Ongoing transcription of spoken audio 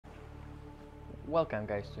Welcome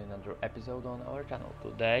guys to another episode on our channel.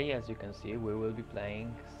 Today, as you can see, we will be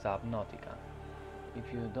playing Subnautica.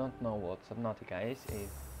 If you don't know what Subnautica is,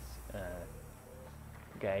 it's a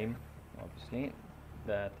game, obviously,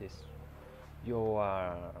 that is you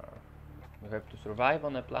have to survive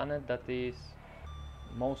on a planet that is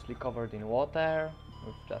mostly covered in water,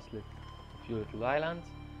 with just a few little islands,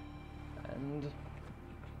 and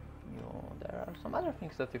there are some other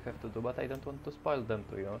things that you have to do, but I don't want to spoil them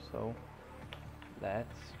to you, so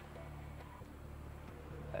let's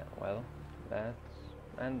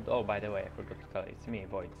and oh, by the way, I forgot to tell you, it's me,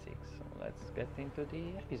 Void6. So let's get into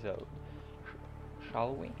the episode,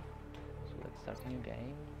 shall we? So let's start a new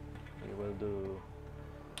game. We will do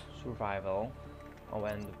survival. Oh,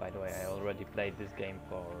 and by the way, I already played this game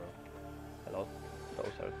for a lot.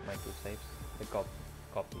 Those are my two saves, the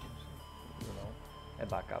copies, a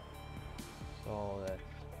backup. So let's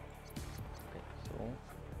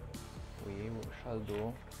we shall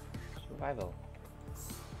do survival.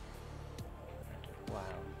 Wow,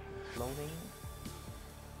 it's loading.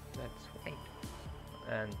 Let's wait.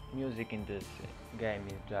 And music in this game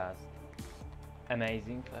is just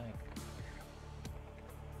amazing. Like,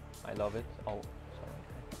 I love it. Oh, sorry.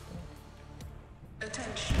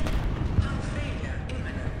 Attention. Hull failure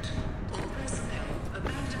imminent. All personnel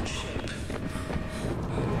abandon ship.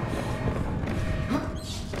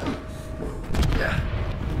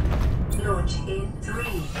 Launch in 3,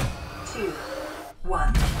 2,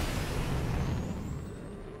 1.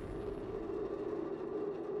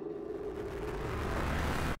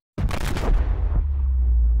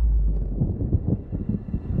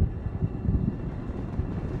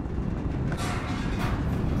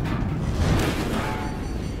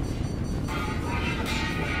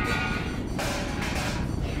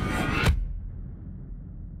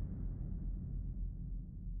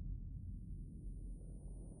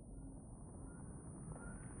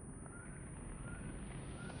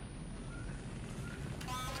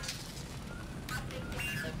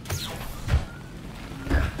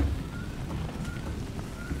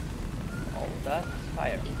 That's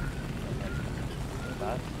fire.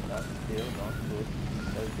 That's still not good.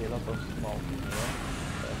 There's a lot of smoke in here.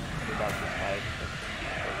 Without the fire,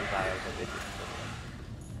 because a bit.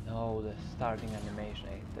 No, the starting animation, I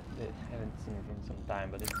haven't seen it in some time,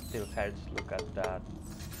 but it still hurts. Look at that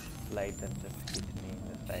blade that just hit me in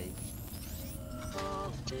the face.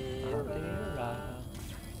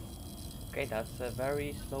 Okay, that's a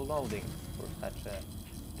very slow loading for such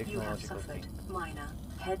a technological thing. Minor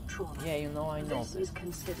head trauma. Yeah, I know. This is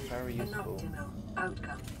considered very an useful optimal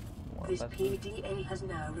outcome. Well, This PDA has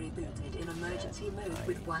now rebooted in emergency mode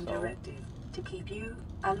with one directive: to keep you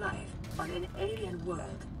alive on an alien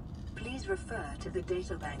world. Please refer to the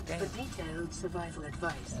databank for detailed survival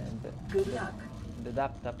advice. And Good luck. The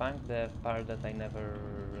data bank, the part that I never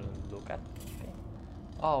look at. Okay.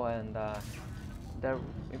 Oh, and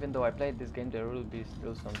even though I played this game, there will be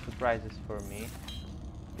still some surprises for me,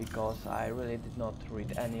 because I really did not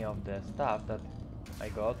read any of the stuff that I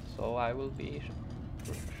got, so I will be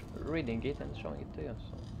reading it and showing it to you.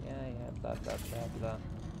 So yeah, blah blah blah blah.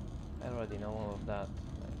 I already know all of that.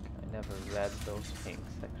 Like, I never read those things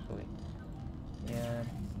actually. Yeah,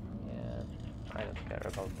 I don't care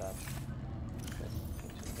about that.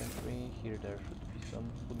 Here there should be some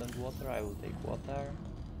food and water. I will take water.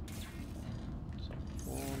 Some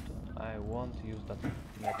food. I won't use that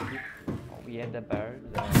medkit. Oh yeah, the bird.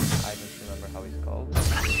 I don't remember how it's called. I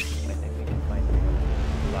think it might be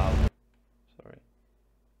loud. Sorry.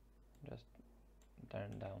 Just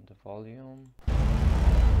turn down the volume.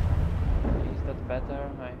 Is that better?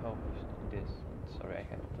 I hope it is. Sorry, I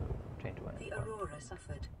have to change one. The Aurora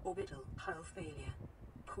suffered orbital hull failure.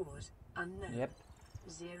 Cause unknown. Yep.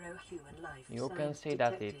 Zero human life. You can see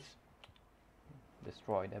that it's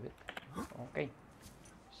destroyed a bit. Okay.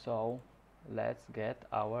 So let's get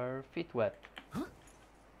our feet wet. Oh,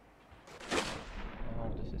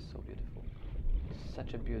 this is so beautiful. It's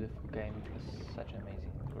such a beautiful game, with such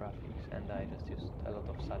amazing graphics, and I just used a lot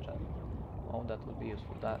of Sacha. Oh, that would be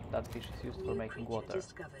useful. That fish is used for making water.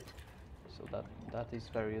 Discovered. So that is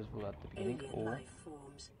very useful at the beginning. Alien life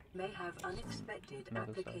forms may have unexpected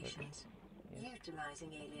applications. Yes.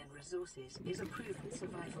 Utilizing alien resources is a proven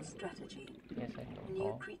survival strategy. Yes, I know.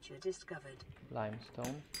 New creature discovered.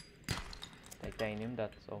 Limestone. Titanium,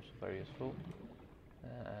 that's also very useful.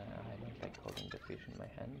 I don't like holding the fish in my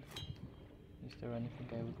hand. Is there anything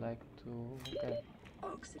I would like to get?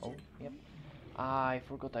 Oxygen. Oh, yep. I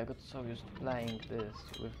forgot, I got so used to playing this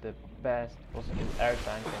with the best possible air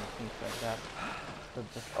tank and things like that,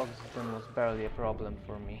 that just oxygen was barely a problem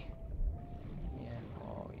for me. Yeah,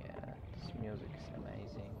 oh yeah, this music is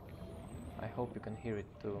amazing. I hope you can hear it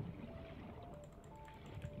too.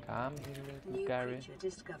 Come here, little New Gary. creature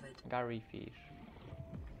discovered. Gary fish.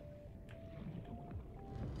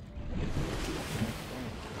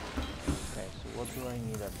 Okay, so what do I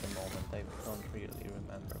need at the moment? I don't really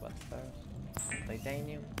remember, but first,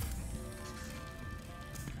 titanium.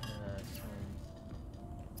 Some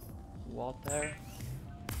water.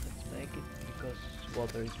 Let's make it, because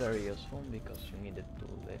water is very useful, because you need it to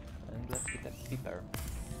live. And let's get a pepper.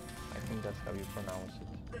 I think that's how you pronounce it.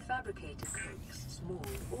 The fabricator coats small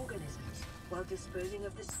organisms while disposing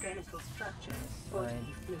of the skeletal structure,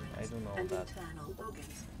 bodily I fluids, do know and that. internal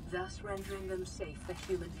organs, thus rendering them safe for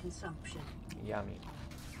human consumption. Yummy.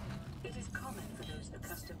 It is common for those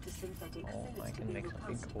accustomed to synthetic Oh, foods I to can be make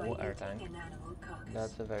something repulsed cool, by air eating tank. an animal carcass.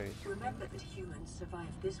 That's a very Remember that humans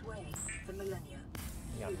survived this way for millennia.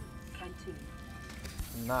 Yum. You can too.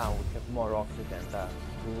 Now we have more oxygen. That's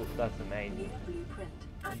cool. That's amazing. New blueprint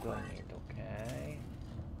What do I acquired. need? Okay.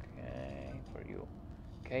 Okay, for you.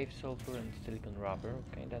 Cave sulfur and silicon rubber.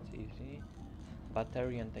 Okay, that's easy.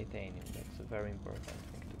 Battery and titanium. That's a very important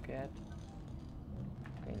thing to get.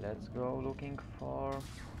 Okay, let's go looking for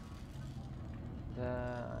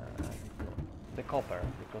the copper,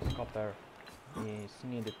 because copper is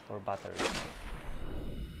needed for batteries.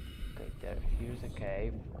 Okay, here's a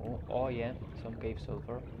cave. Oh yeah, some cave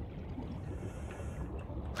sulfur.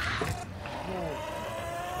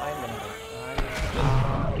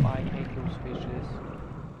 I hate those fishes.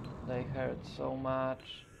 They hurt so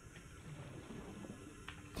much.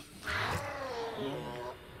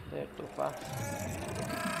 They're too fast.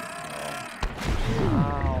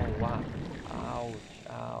 Ow, wow. Ouch,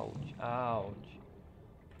 ouch, ouch.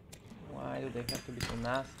 Why do they have to be so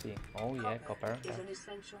nasty? Oh yeah, copper. Is an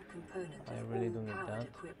essential component I of really all do need powered that.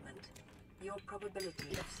 equipment. Your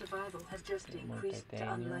probability of survival has just More increased to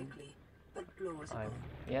titanium. unlikely, but plausible.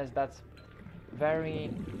 Yes, that's very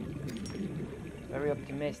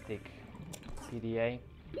optimistic, PDA.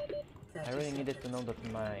 I really needed to know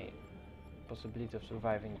that my possibility of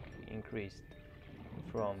surviving increased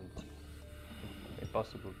from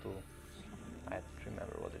impossible to, I don't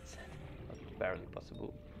remember what it said, but barely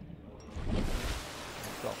possible.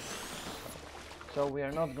 So we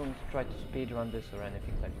are not going to try to speedrun this or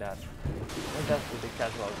anything like that. We'll just do the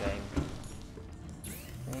casual game.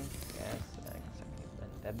 Okay, yes, exactly.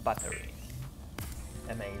 And the battery.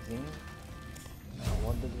 Amazing. Now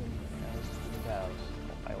what did we need else?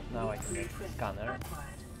 Now I can make the scanner.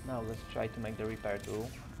 Now let's try to make the repair tool.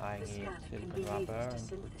 I need silicon rubber and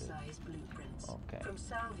put this. Okay. From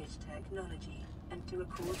salvage technology and to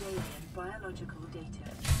record alien biological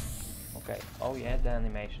data. Okay. Oh yeah, the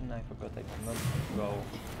animation. I forgot I did not go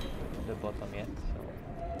to the bottom yet. So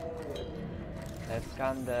let's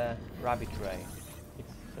scan the rabbit ray.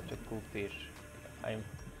 It's such a cool fish. I'm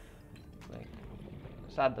like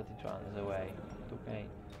sad that it runs away. Okay.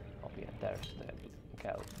 Oh yeah, there's the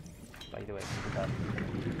kelp. By the way, do that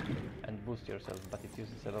and boost yourself, but it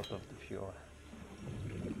uses a lot of the fuel.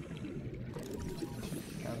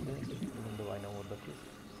 Scan this, even though I know what that is.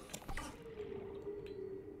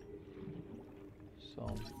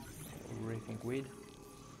 Some reefing weed.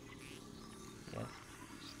 Yes.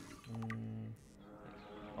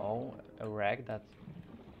 Oh, a rag. That's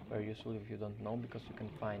very useful if you don't know, because you can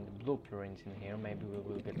find blueprints in here. Maybe we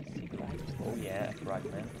will get a seaglide. Oh yeah, a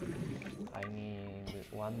fragment. I need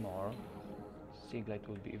one more. Seaglide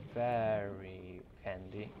would be very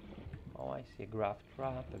handy. Oh, I see a graft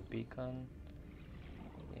trap, a beacon.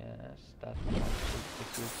 Yes, that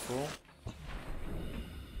is useful.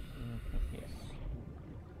 Yes.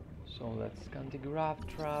 So let's scan the graft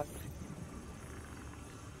trap.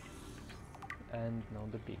 And now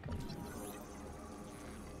the beacon.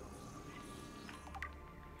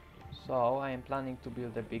 So I am planning to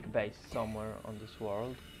build a big base somewhere on this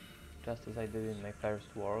world, just as I did in my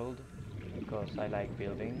first world, because I like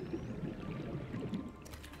building.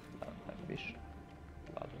 A fish.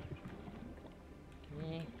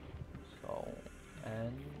 So,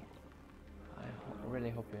 and I really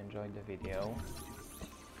hope you enjoyed the video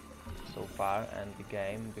so far, and the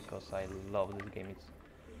game, because I love this game. It's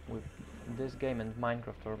with this game and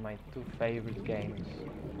Minecraft are my two favorite games.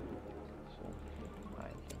 So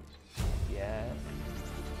I think yes.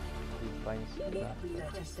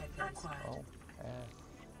 Oh,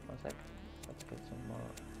 one sec. Let's get some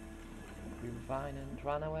more refine and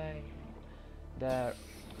run away. The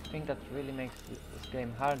thing that really makes this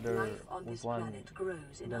game harder with one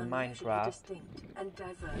than Minecraft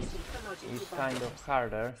is kind of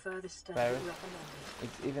harder. First,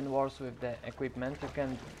 it's even worse with the equipment. You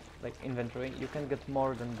can, like inventory, you can get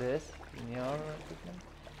more than this in your equipment,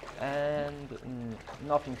 and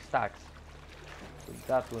nothing stacks.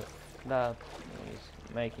 So that is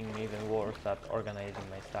making me even worse at organizing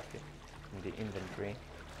my stuff in the inventory.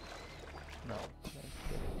 Now let's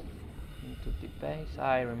get into the base.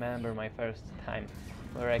 I remember my first time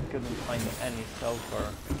where I couldn't find any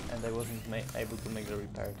sulfur and I wasn't able to make the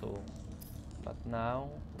repair tool. But now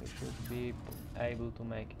we should be able to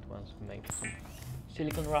make it once we make some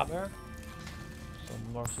silicon rubber.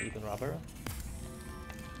 Some more silicon rubber.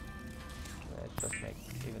 Let's just make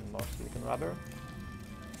even more silicon rubber.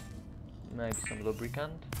 Maybe some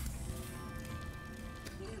lubricant.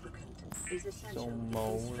 Is essential Some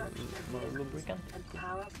more lubricant. And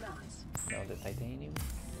power plants. Now the titanium.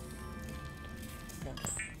 Okay.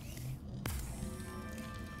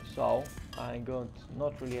 So I got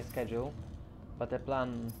not really a schedule, but a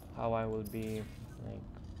plan how I will be like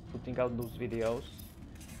putting out those videos.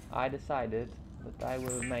 I decided that I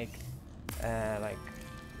will make like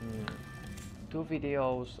 2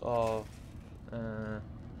 videos of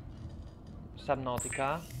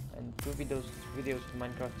Subnautica and 2 videos of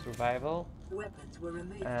Minecraft Survival. Weapons were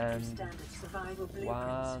removed and from standard survival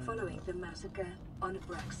blueprints following the massacre on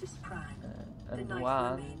Abraxas Prime. The and knife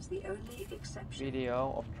one remains the only exception.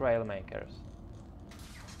 video of trail makers.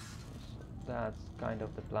 So that's kind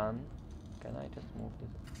of the plan. Can I just move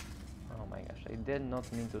this? Oh my gosh, I did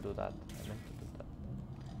not mean to do that. I meant to do that.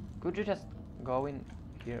 Could you just go in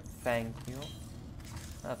here? Thank you.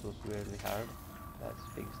 That was weirdly hard. Let's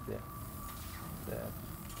fix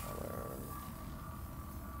our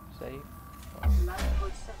save.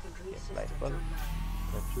 Lifeboat secondary Yes, systems lifeboat. online.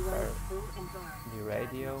 Let's Run repair full environment the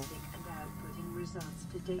radio diagnostic and outputting results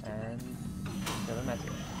to database. and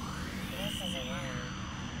telemetry. This is a warning.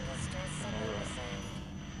 Distress signal received.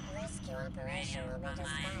 Rescue operation will be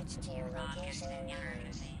dispatched to your location in 9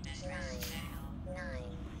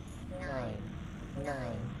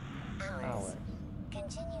 hours.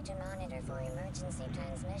 Continue to monitor for emergency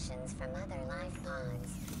transmissions from other life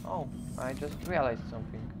pods. Oh, I just realized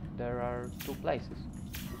something. There are 2 places,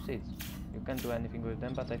 2 seats. You can't do anything with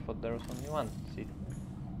them, but I thought there was only 1 seat.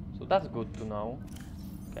 So that's good to know.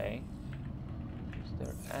 Okay. Is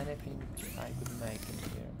there anything I could make in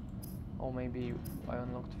here? Oh, maybe I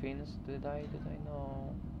unlocked fins. Did I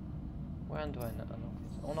know? When do I unlock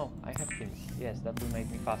this? Oh no, I have fins. Yes, that will make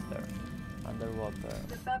me faster underwater.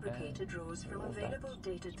 The fabricator draws from all available that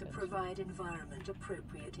data to expensive. provide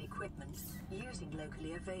environment-appropriate equipment using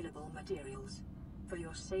locally available materials. For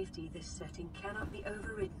your safety, this setting cannot be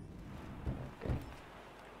overridden. Okay.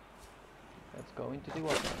 Let's go into the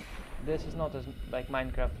water. This is not as like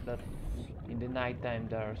Minecraft that in the night time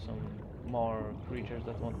there are some more creatures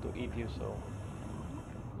that want to eat you, so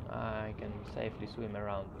I can safely swim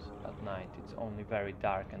around at night. It's only very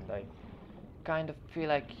dark and I kind of feel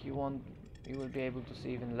like you will be able to see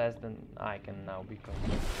even less than I can now, because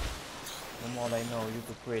from what I know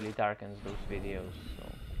YouTube really darkens those videos, so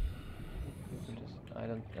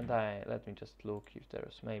let me just look if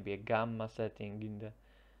there's maybe a gamma setting in the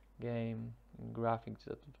game. In graphics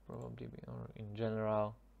that would probably be, or in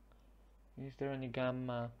general. Is there any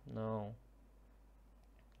gamma? No.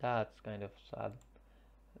 That's kind of sad.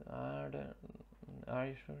 Are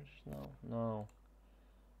you sure? No. No.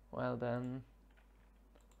 Well then,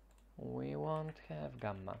 we won't have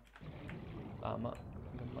gamma up,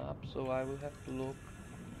 so I will have to look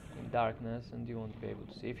in darkness and you won't be able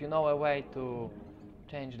to see. If you know a way to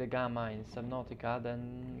change the gamma in Subnautica,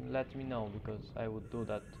 then let me know, because I would do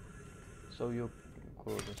that so you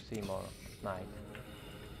could see more at night.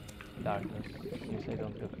 Darkness, since I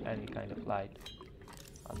don't have any kind of light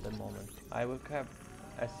at the moment. I will have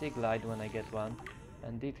a seaglide when I get one,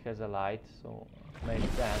 and it has a light, so maybe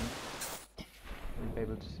then we'll be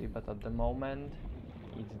able to see, but at the moment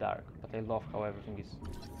it's dark. But I love how everything is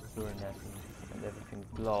luminescent and everything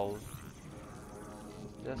glows.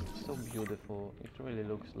 It's just so beautiful. It really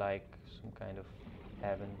looks like some kind of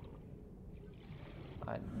heaven.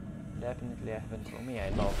 Definitely a heaven for me. I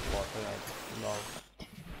love water, I just love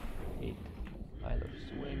it. I love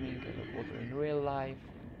swimming, I love water in real life,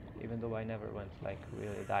 even though I never went like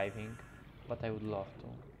really diving, but I would love to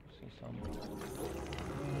see some.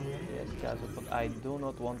 Yes, guys, but I do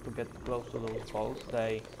not want to get close to those balls.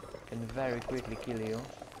 They can very quickly kill you.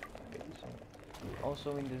 Okay, so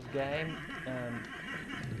also in this game,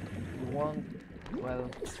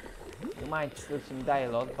 you might still see me die a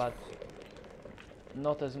lot, but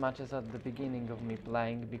not as much as at the beginning of me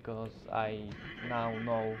playing, because I now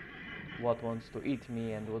know what wants to eat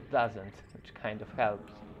me and what doesn't, which kind of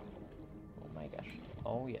helps. Oh my gosh.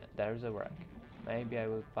 Oh yeah, there's a wreck. Maybe I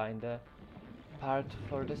will find a part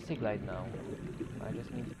for the seaglide now. I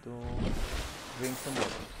just need to drink some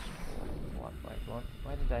water. Wow.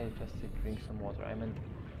 Why did I just drink some water? I meant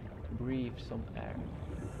breathe some air.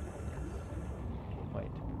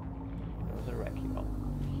 Wait, there was a wreck here. Oh,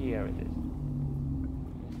 here it is.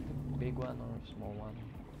 Big one or small one?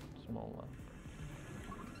 Small one.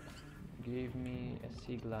 Give me a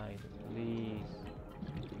seaglide, please.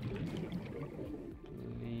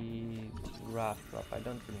 Please. Rough. I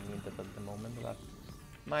don't really need that at the moment, but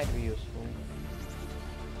might be useful.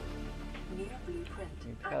 New blueprint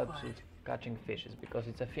It helps acquired. with catching fishes because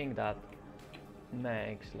it's a thing that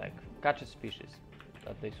makes catches fishes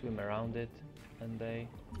that they swim around it and they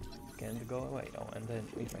can't go away. Oh, and then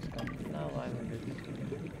with my scum. Now I will get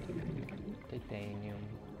titanium.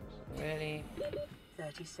 Really?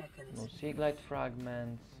 30 seconds. No seaglide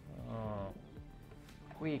fragments. Oh,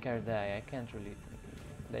 quicker I can't really.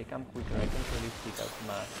 They come quicker. I can't really see that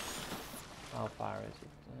much. How far is it?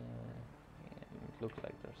 Yeah, it looks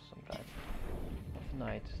like there's some type of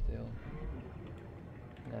night still.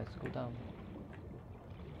 Let's go down.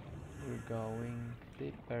 We're going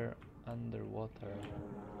deeper underwater.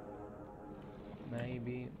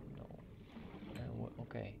 Maybe no.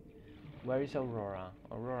 Okay. Where is Aurora?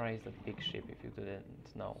 Aurora is that big ship. If you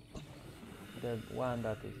didn't know, the one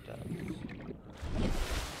that is just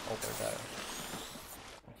over there.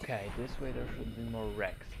 Okay, this way there should be more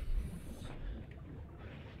wrecks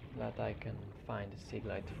that I can find a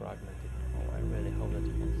seaglide fragment. Oh, I really hope that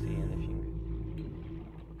you can see anything.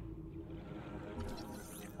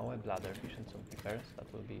 Oh, a bladderfish and some peppers.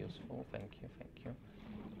 That will be useful. Thank you, thank you.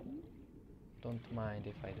 Don't mind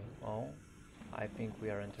if I do. Oh, I think we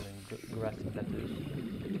are entering grassy plateaus.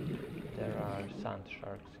 There are sand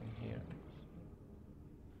sharks in here.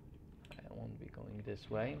 I won't be going this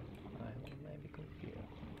way. I will maybe go here.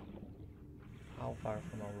 How far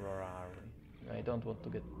from Aurora are we? I don't want to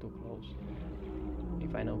get too close.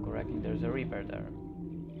 If I know correctly, there's a reaper there.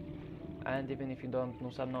 And even if you don't know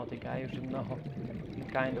Subnautica, you should know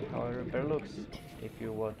kind of how a reaper looks. If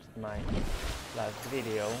you watched my last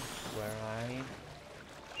video where I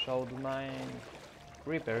showed my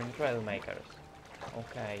reaper in Trailmakers.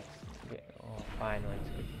 Okay, oh, finally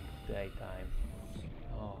it's good daytime.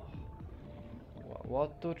 Oh,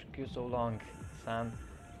 what took you so long, Sam,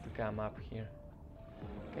 to come up here?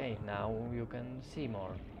 Okay, now you can see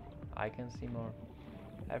more. I can see more.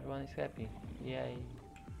 Everyone is happy. Yay.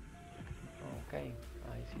 Okay,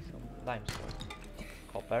 I see some limestone.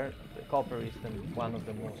 Copper. The copper is one of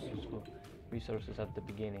the most useful resources at the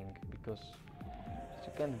beginning because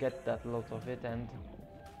you can't get that lot of it, and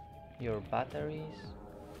your batteries,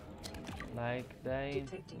 they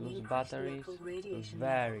lose batteries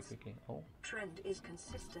very quickly. Oh. Trend is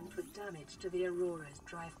consistent with damage to the Aurora's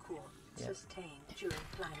drive core, sustained during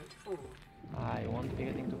planet fall. I won't be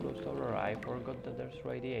getting too close to Aurora. I forgot that there's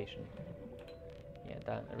radiation. Yeah,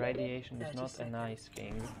 that radiation is not a nice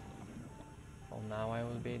thing. Oh, now I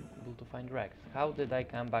will be able to find wrecks. How did I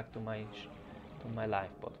come back to my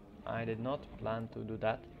lifeboat? I did not plan to do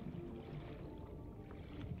that.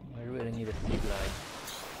 I really need a seaglide.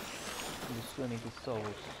 The swimming is so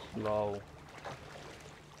slow.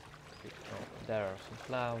 Oh, there are some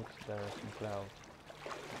clouds,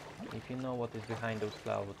 If you know what is behind those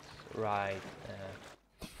clouds, right,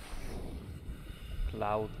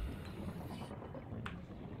 cloud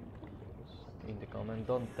in the comment.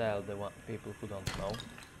 Don't tell the people who don't know.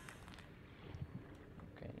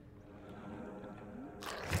 Okay.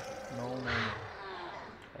 No.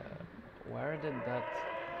 Where did that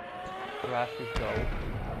crashfish go?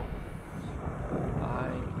 I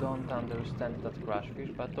don't understand that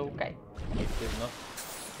crashfish, but okay. It did not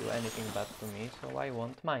do anything bad to me, so I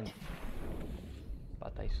won't mind.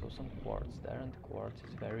 But I saw some quartz there, and quartz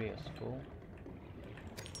is very useful.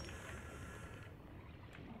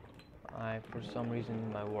 For some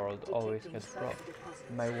reason, my world always had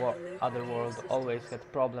other world always had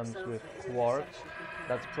problems with quartz.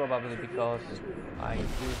 That's probably because I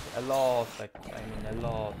use a lot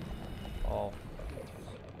of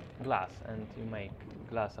glass, and you make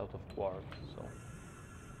glass out of quartz.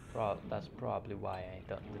 So that's probably why I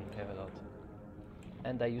didn't have a lot.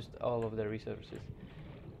 And I used all of the resources,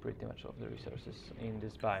 pretty much all of the resources in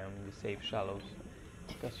this biome, in the safe shallows,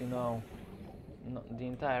 because you know. No, the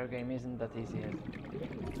entire game isn't that easy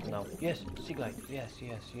as no. Yes, seaglide. Yes,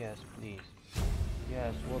 please.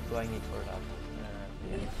 Yes, what do I need for that?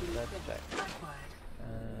 Yes, let's check.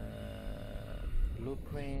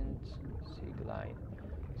 Blueprint,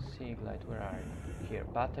 seaglide, where are you? Here,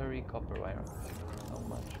 battery, copper wire. How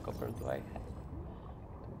much copper do I have?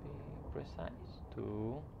 To be precise,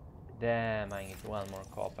 2. Damn, I need 1 more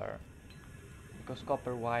copper. Because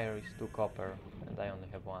copper wire is 2 copper, and I only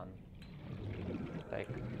have 1. take.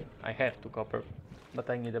 I have 2 copper, but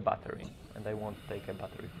I need a battery, and I won't take a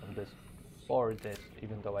battery from this or this,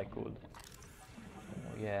 even though I could.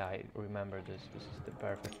 Oh, yeah, I remember this. This is the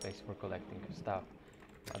perfect place for collecting stuff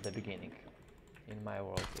at the beginning. In my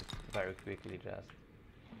world, it very quickly just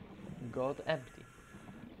got empty.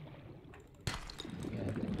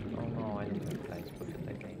 Yeah. Oh no, I don't have lights for the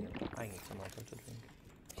titanium. I need some water to drink.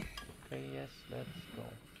 Okay, yes, let's go.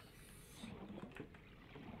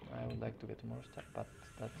 I would like to get more stuff, but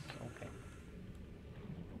that's okay.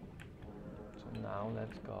 So now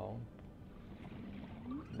let's go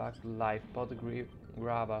back to life pod,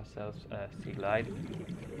 grab ourselves a seaglide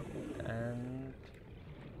and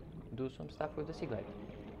do some stuff with the seaglide.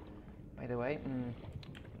 By the way,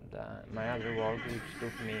 my other world, which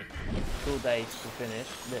took me 2 days to finish,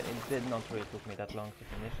 it did not really took me that long to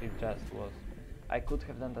finish, it just was... I could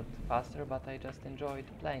have done that faster, but I just enjoyed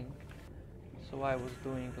playing. So I was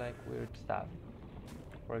doing like weird stuff.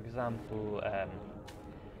 For example,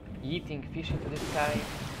 eating fish into the sky.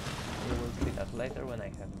 We will see that later when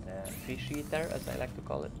I have the fish eater, as I like to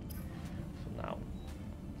call it. So now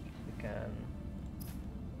we can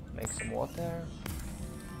make some water.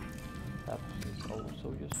 That is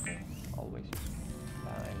also useful, always useful.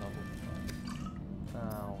 I know.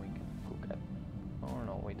 Now we can cook it. Oh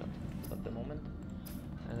no, we don't at the moment.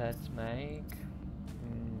 Let's make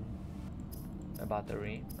a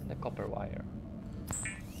battery and a copper wire,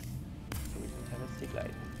 so we can have a seaglide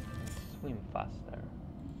and swim faster.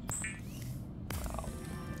 Wow.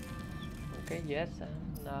 Okay, yes,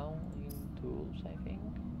 and now in tools, I think.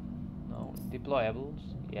 No, deployables.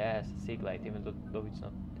 Yes, seaglide, even though it's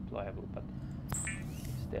not deployable, but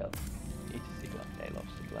still, it's seaglide. I love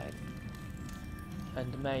seaglide.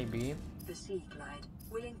 And maybe The seaglide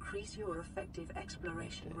will increase your effective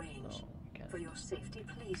exploration range. For your safety,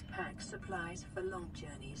 please pack supplies for long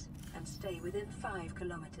journeys and stay within 5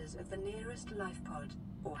 kilometers of the nearest life pod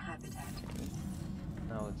or habitat.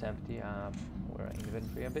 Now let's empty up our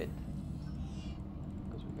inventory a bit,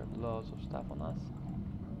 because we have lots of stuff on us.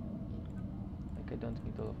 Like I don't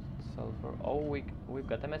need all of the sulfur. Oh, we've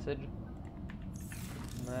got a message.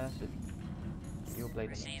 Message. You played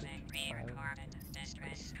the message.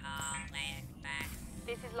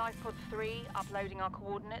 This is Lifepod 3, uploading our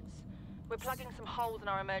coordinates. We're plugging some holes in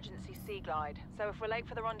our emergency seaglide, so if we're late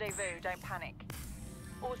for the rendezvous, don't panic.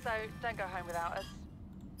 Also, don't go home without us.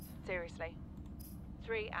 Seriously.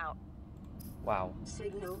 3 out. Wow.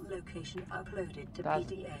 Signal location uploaded to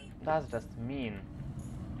PDA. That's just mean.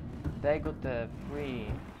 They got the free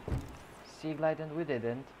seaglide and we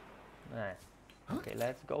didn't. Nah. Okay,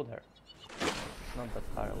 let's go there. It's not that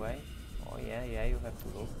far away. Oh yeah, you have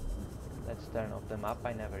to look. Let's turn off the map.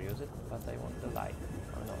 I never use it, but I want the light.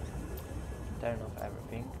 Oh no. Turn off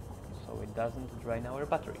everything so it doesn't drain our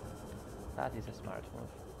battery. That is a smart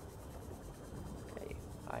move. Okay,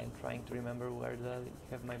 I am trying to remember where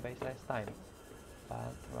I have my base last time,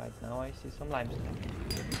 but right now I see some limestone.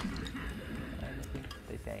 And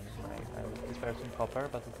titanium. I would prefer some copper,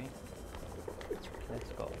 but okay.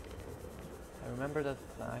 Let's go. I remember that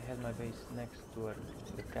I had my base next to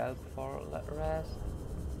the kelp for rest.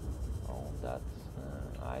 Oh, that's...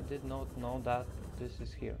 I did not know that this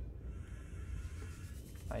is here.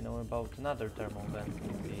 I know about another thermal vent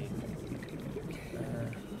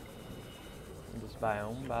in this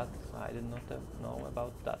biome, but I did not know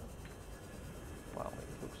about that. Wow,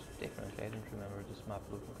 it looks differently. I don't remember this map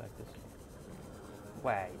looking like this.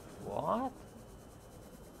 Wait, what?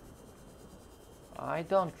 I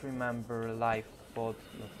don't remember life pod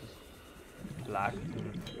that is black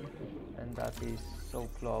and that is so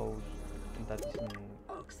close, and that is in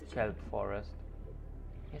kelp forest.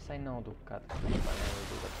 Yes, I know the cat, but I will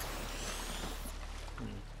do that.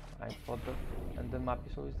 I thought that, and the map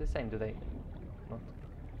is always the same. Did I not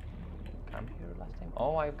come here last time?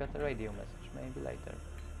 Oh, I've got a radio message, maybe later.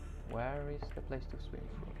 Where is the place to swim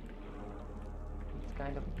through? It's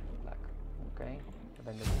kind of black. Okay,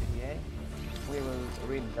 then the PDA. We will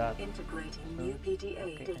read that. Integrating new PDA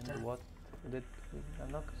okay, data. and what did we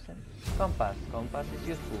unlock? Compass. Compass is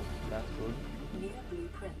useful. That's good. New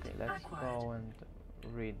blueprint Okay, let's acquired. go and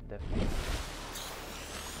read the thing.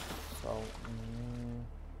 So,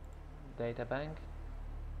 data bank.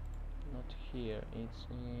 Not here. It's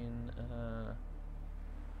in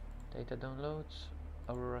data downloads.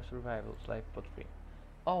 Aurora survivals. Life pod 3.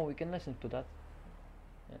 Oh, we can listen to that.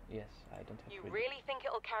 Yes, I don't have. You really think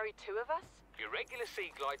it'll carry 2 of us? Your regular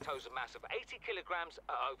seaglide tows a mass of 80 kilograms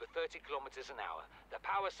at over 30 kilometers an hour. The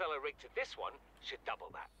power cell rigged to this one should double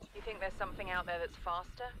that. You think there's something out there that's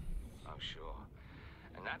faster? Oh, sure.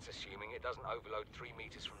 And that's assuming it doesn't overload 3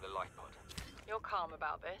 meters from the life pod. You're calm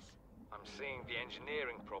about this. I'm seeing the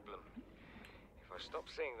engineering problem. If I stop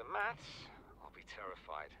seeing the maths, I'll be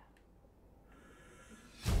terrified.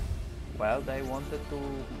 Well, they wanted to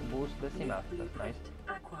boost the New CMAP, that's nice. blueprint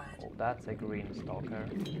acquired. Oh, that's a green stalker.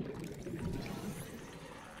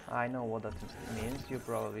 I know what that means, you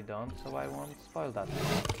probably don't, so I won't spoil that.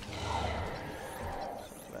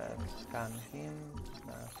 Let's scan him.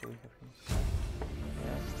 So we have him scanned.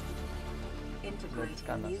 Yes. Integrating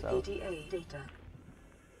scan new ourselves. EDA data.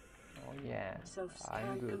 Oh yeah, I'm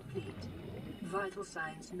Self-scan good. complete. Vital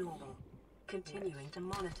signs normal. Continuing to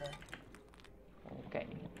monitor. Okay,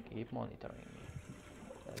 keep monitoring.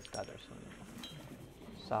 Let's gather some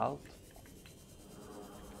salt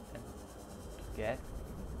and get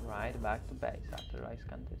right back to base after I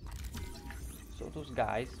scan this. So those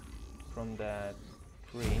guys from the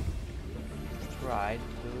tree tried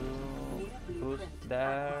to boost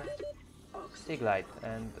their seaglide,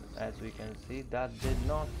 and as we can see, that did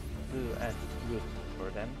not do as good for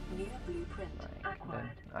them. New blueprint acquired.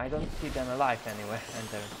 I don't see them alive anyway, and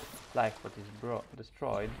their lifeboat is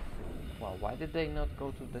destroyed. Well, why did they not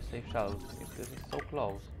go to the safe shells if this is so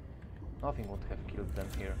close? Nothing would have killed them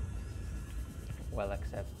here. Well,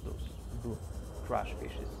 except those crash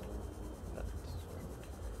fishes.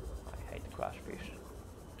 I hate crash fish.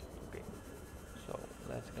 Okay, so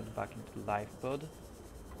let's get back into the lifeboat.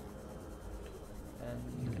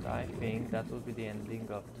 And I think that will be the ending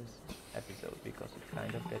of this episode, because it's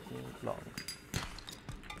kind of getting long.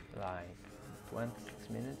 Like 26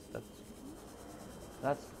 minutes,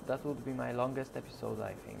 that would be my longest episode,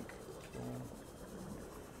 I think.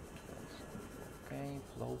 Okay,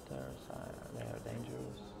 floaters, they are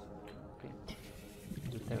dangerous. Okay,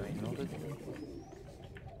 just have I noted.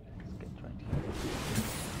 Let's get right here.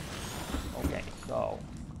 Okay, so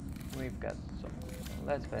we've got some.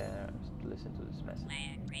 Let's first listen to this message.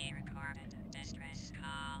 Land re-recorded distress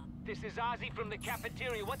call. This is Ozzy from the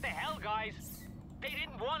cafeteria. What the hell, guys? They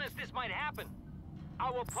didn't warn us this might happen.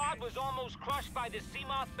 Our pod was almost crushed by this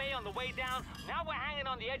Seamoth Bay on the way down. Now we're hanging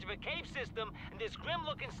on the edge of a cave system, and this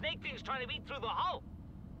grim-looking snake thing's trying to eat through the hull.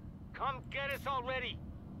 Come get us already.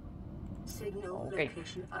 Signal Okay,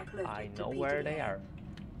 location uploaded I to know where they PDA. are.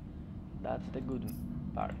 That's the good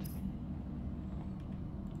part.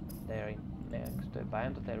 They're next to a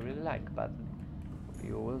biome that I really like, but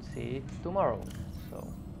you will see it tomorrow. So,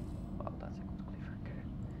 well, that's a good cliffhanger.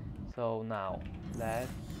 So now, let's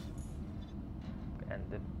end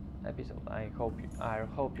the episode. I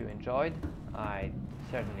hope you enjoyed. I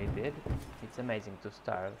certainly did. It's amazing to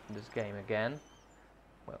start this game again.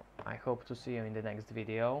 Well, I hope to see you in the next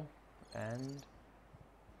video, and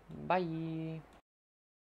bye!